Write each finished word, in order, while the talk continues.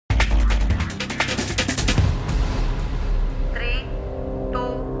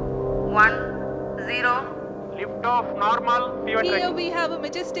normal. Here we have a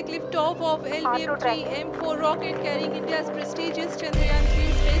majestic liftoff of LVM-3 rocket carrying India's prestigious Chandrayaan-3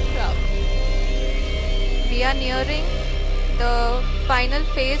 spacecraft. We are nearing the final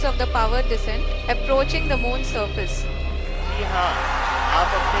phase of the power descent, approaching the moon's surface. जी हाँ, आप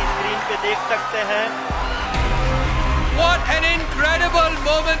अपनी screen पे देख सकते हैं. What an incredible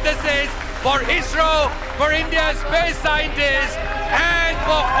moment this is for ISRO, for India's space scientists, and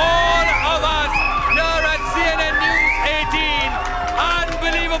for all of us here at CNN News 18.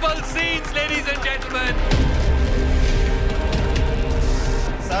 Unbelievable scenes, ladies and gentlemen.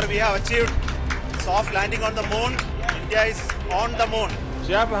 Sir, we have achieved soft landing on the moon. India is on the moon.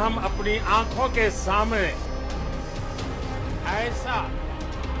 जब हम अपनी आंखों के सामने ऐसा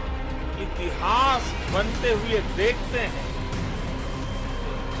इतिहास बनते हुए देखते हैं,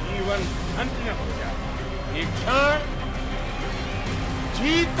 जीवन धन्य हो जाए. ये क्षण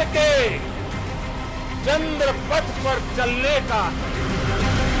जीत के चंद्र पथ पर चलने का.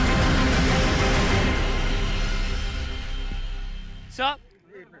 Sir,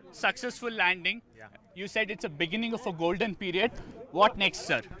 successful landing. You said it's a beginning of a golden period. What next,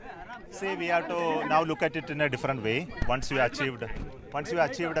 sir? See, we have to now look at it in a different way. Once we achieved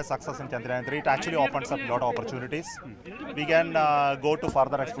a success in Chandrayaan-3, it actually opens up a lot of opportunities. We can go to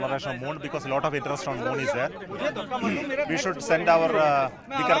further exploration of moon because a lot of interest on moon is there. We should send our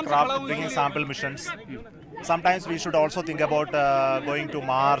bigger craft, bringing sample missions. Sometimes we should also think about going to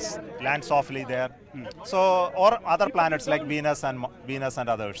Mars, land softly there. So, or other planets like Venus and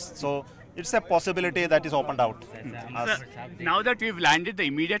others. So, it's a possibility that is opened out. Sir, now that we've landed, the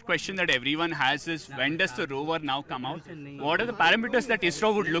immediate question that everyone has is, when does the rover now come out? What are the parameters that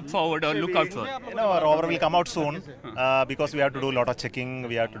ISRO would look forward or look out for? You know, our rover will come out soon because we have to do a lot of checking,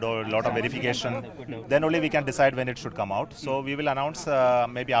 we have to do a lot of verification. Then only we can decide when it should come out. So we will announce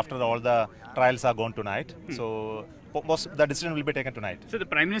maybe after all the trials are gone tonight. So the decision will be taken tonight. So the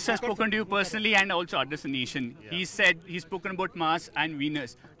Prime Minister has spoken to you personally and also addressed the nation. Yeah. He said he's spoken about Mars and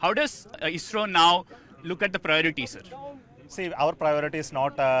Venus. How does ISRO now look at the priorities, sir? See, our priority is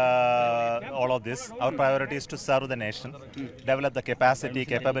not all of this. Our priority is to serve the nation, develop the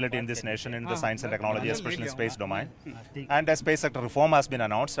capability in this nation in the science and technology, especially in space domain. And a space sector reform has been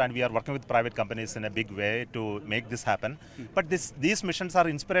announced, and we are working with private companies in a big way to make this happen. But these missions are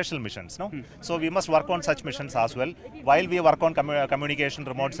inspirational missions, no? So we must work on such missions as well. While we work on communication,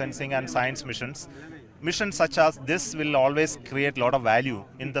 remote sensing, and science missions, missions such as this will always create a lot of value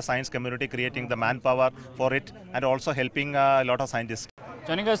in the science community, creating the manpower for it and also helping a lot of scientists.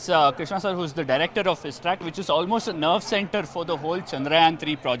 Joining us, Krishna sir, who's the director of ISRO, which is almost a nerve center for the whole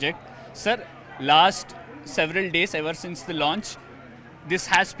Chandrayaan-3 project. Sir, last several days, ever since the launch, this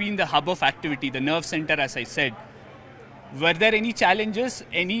has been the hub of activity, the nerve center, as I said. Were there any challenges,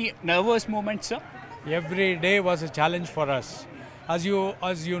 any nervous moments, sir? Every day was a challenge for us. As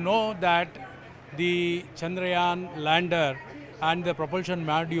you know that the Chandrayaan lander and the propulsion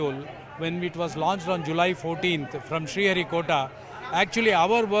module, when it was launched on July 14th from Sriharikota, actually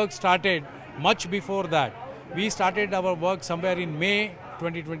our work started much before that. We started our work somewhere in May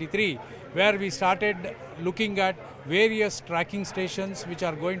 2023, where we started looking at various tracking stations which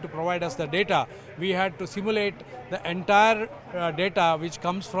are going to provide us the data. We had to simulate the entire data which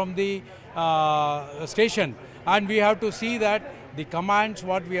comes from the station, and we have to see that the commands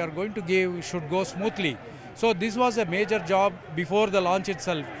what we are going to give should go smoothly. So this was a major job before the launch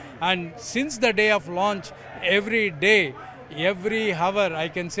itself, and since the day of launch, every day, every hour, I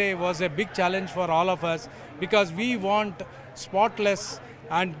can say, was a big challenge for all of us, because we want spotless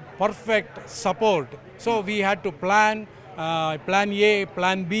and perfect support. So we had to plan A,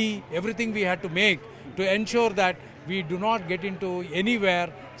 plan B, everything we had to make to ensure that we do not get into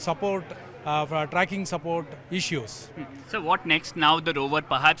anywhere tracking support issues. So what next now? The rover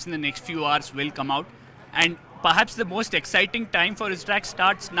perhaps in the next few hours will come out, and perhaps the most exciting time for ISRO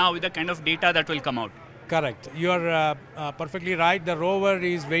starts now with the kind of data that will come out. Correct. You are perfectly right. The rover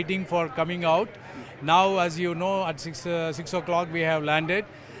is waiting for coming out. Now, as you know, at 6 o'clock we have landed,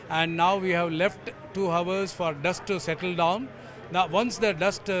 and now we have left 2 hours for dust to settle down. Now, once the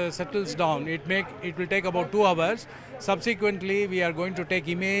dust settles down, it will take about 2 hours. Subsequently, we are going to take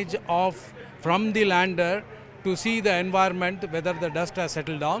image from the lander to see the environment, whether the dust has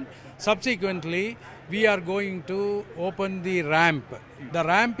settled down. Subsequently, we are going to open the ramp. The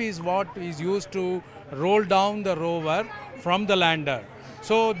ramp is what is used to roll down the rover from the lander.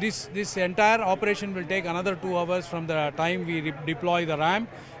 So this entire operation will take another 2 hours from the time we deploy the ramp.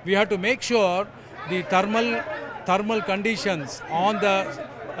 We have to make sure the thermal conditions on the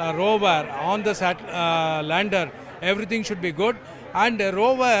rover, on the lander, everything should be good, and the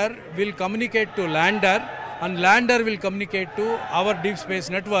rover will communicate to lander, and lander will communicate to our deep space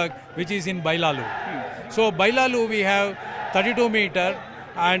network, which is in Bailalu. So Bailalu we have 32 meter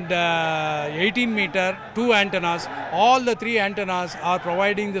and 18 meter, 2 antennas. All the 3 antennas are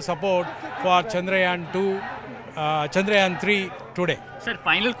providing the support for Chandrayaan-3 today. Sir,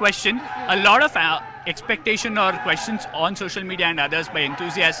 final question. A lot of expectation or questions on social media and others by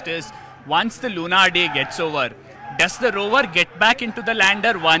enthusiasts is, once the lunar day gets over, does the rover get back into the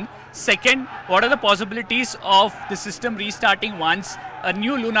lander? One. Second, what are the possibilities of the system restarting once a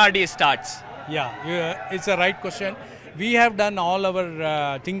new lunar day starts? Yeah, it's a right question. We have done all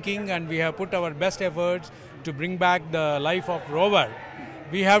our thinking and we have put our best efforts to bring back the life of rover.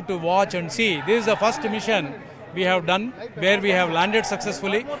 We have to watch and see. This is the first mission we have done where we have landed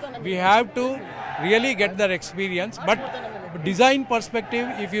successfully. We have to really get that experience. But design perspective,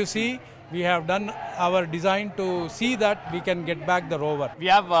 if you see, we have done our design to see that we can get back the rover. We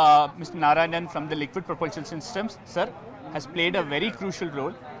have Mr. Narayanan from the liquid propulsion systems. Sir, has played a very crucial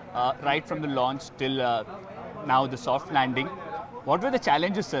role right from the launch till now the soft landing. What were the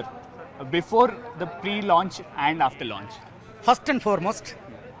challenges, sir, before the pre-launch and after launch? First and foremost,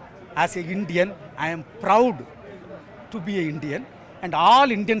 as an Indian, I am proud to be an Indian, and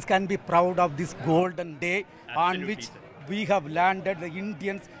all Indians can be proud of this golden day. Absolutely, on which we have landed. The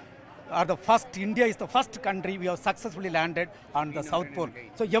Indians are the first, India is the first country we have successfully landed on the South Pole.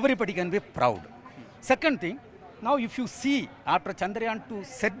 So everybody can be proud. Second thing, now if you see, after Chandrayaan-2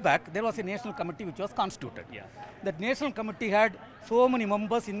 setback, there was a national committee which was constituted. Yeah. That national committee had so many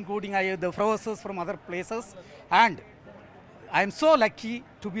members, including the professors from other places, and I am so lucky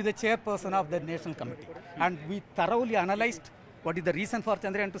to be the chairperson of the national committee. And we thoroughly analyzed what is the reason for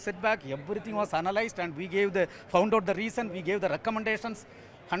Chandrayaan-2 setback. Everything was analyzed, and we found out the reason. We gave the recommendations,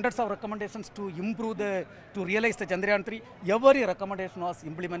 hundreds of recommendations to improve to realize the Chandrayaan-3. Every recommendation was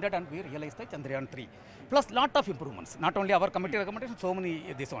implemented, and we realized the Chandrayaan-3. Plus lot of improvements, not only our committee recommendations, so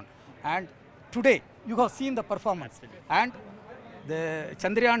many this one. And today, you have seen the performance. And the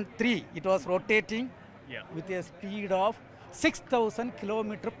Chandrayaan-3, it was rotating with a speed of 6,000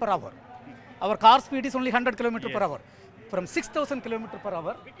 km per hour. Our car speed is only 100 km per hour. From 6,000 km per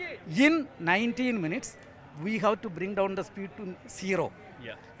hour, in 19 minutes, we have to bring down the speed to 0.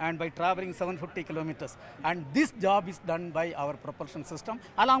 Yeah. And by traveling 750 kilometers. And this job is done by our propulsion system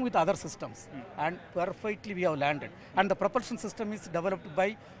along with other systems. And perfectly we have landed. And the propulsion system is developed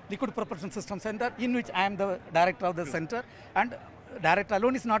by Liquid Propulsion System Center, in which I am the director of the center. And director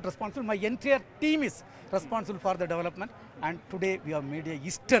alone is not responsible. My entire team is responsible for the development. And today we have made a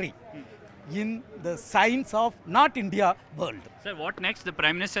history in the science of not India, world. Sir, what next? The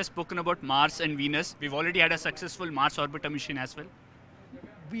Prime Minister has spoken about Mars and Venus. We've already had a successful Mars orbiter mission as well.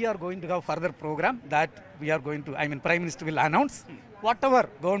 We are going to have further program that we are going to, Prime Minister will announce whatever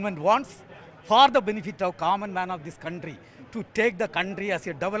government wants for the benefit of common man of this country to take the country as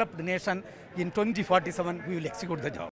a developed nation in 2047, we will execute the job.